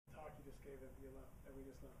You left, and we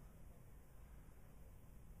just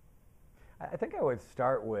left. I think I would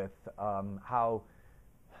start with how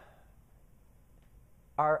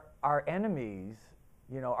our enemies,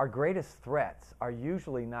 our greatest threats are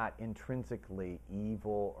usually not intrinsically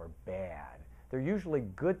evil or bad. They're usually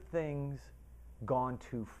good things gone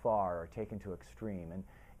too far or taken to extreme.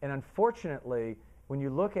 And unfortunately, when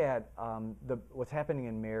you look at what's happening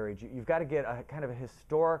in marriage, you've got to get a kind of a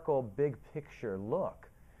historical, big picture look.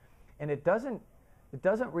 And it doesn't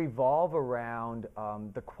revolve around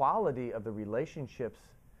the quality of the relationships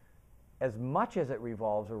as much as it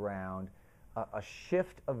revolves around a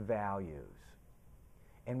shift of values.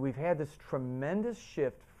 And we've had this tremendous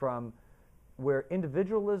shift from where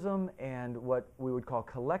individualism and what we would call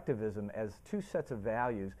collectivism as two sets of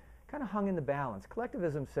values kind of hung in the balance.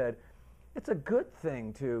 Collectivism said it's a good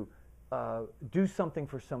thing to do something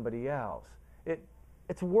for somebody else.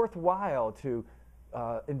 It's worthwhile to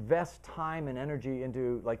invest time and energy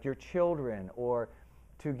into like your children, or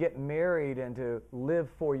to get married and to live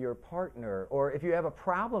for your partner, or if you have a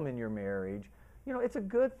problem in your marriage, it's a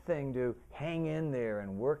good thing to hang in there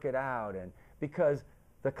and work it out, and because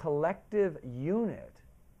the collective unit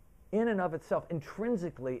in and of itself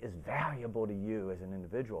intrinsically is valuable to you as an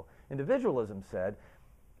individual. Individualism said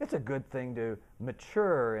it's a good thing to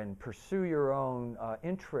mature and pursue your own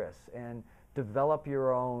interests and develop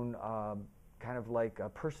your own kind of like a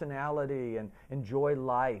personality and enjoy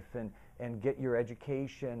life and get your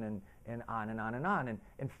education and on and on and on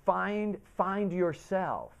and find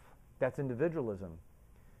yourself. That's individualism.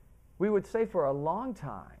 We would say for a long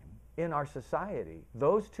time in our society,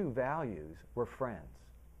 those two values were friends.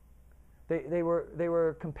 They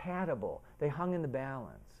were compatible. They hung in the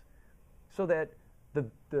balance. So that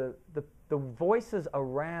the voices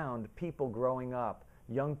around people growing up,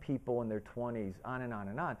 young people in their 20s, on and on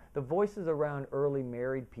and on, the voices around early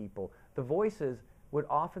married people, the voices would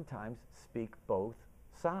oftentimes speak both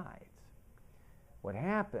sides. What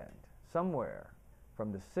happened somewhere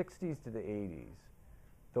from the 60s to the 80s,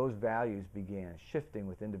 those values began shifting,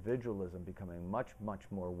 with individualism becoming much, much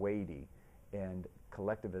more weighty and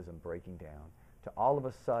collectivism breaking down, to all of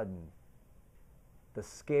a sudden the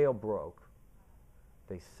scale broke,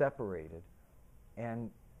 they separated, and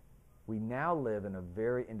we now live in a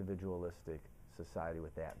very individualistic society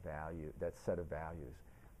with that value, that set of values.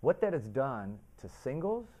 What that has done to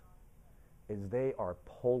singles is they are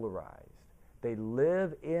polarized. They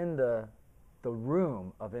live in the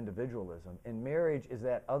room of individualism, and marriage is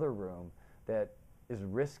that other room that is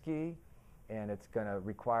risky, and it's going to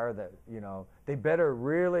require that, they better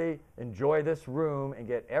really enjoy this room and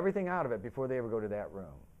get everything out of it before they ever go to that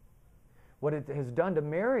room. What it has done to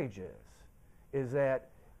marriages is that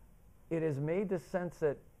it has made the sense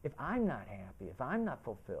that if I'm not happy, if I'm not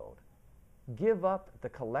fulfilled, give up the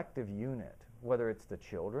collective unit, whether it's the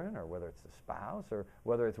children or whether it's the spouse or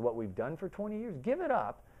whether it's what we've done for 20 years, give it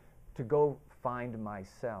up to go find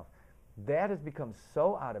myself. That has become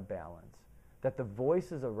so out of balance that the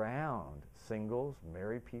voices around singles,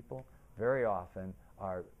 married people, very often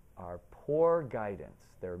are poor guidance.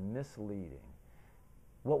 They're misleading.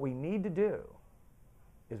 What we need to do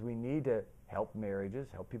is we need to help marriages,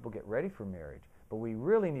 help people get ready for marriage, but we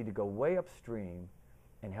really need to go way upstream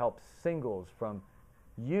and help singles from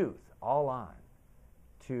youth all on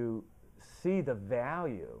to see the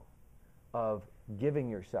value of giving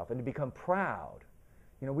yourself and to become proud.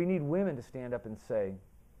 We need women to stand up and say,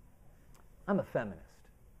 I'm a feminist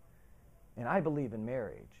and I believe in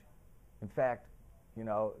marriage. In fact,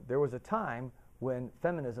 there was a time when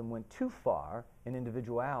feminism went too far in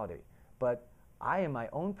individuality, but I am my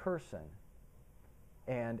own person,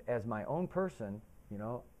 and as my own person,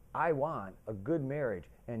 I want a good marriage,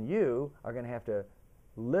 and you are going to have to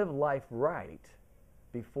live life right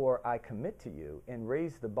before I commit to you and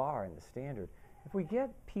raise the bar and the standard. If we get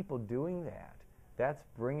people doing that, that's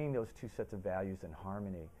bringing those two sets of values in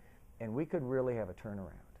harmony, and we could really have a turnaround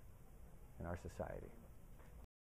in our society.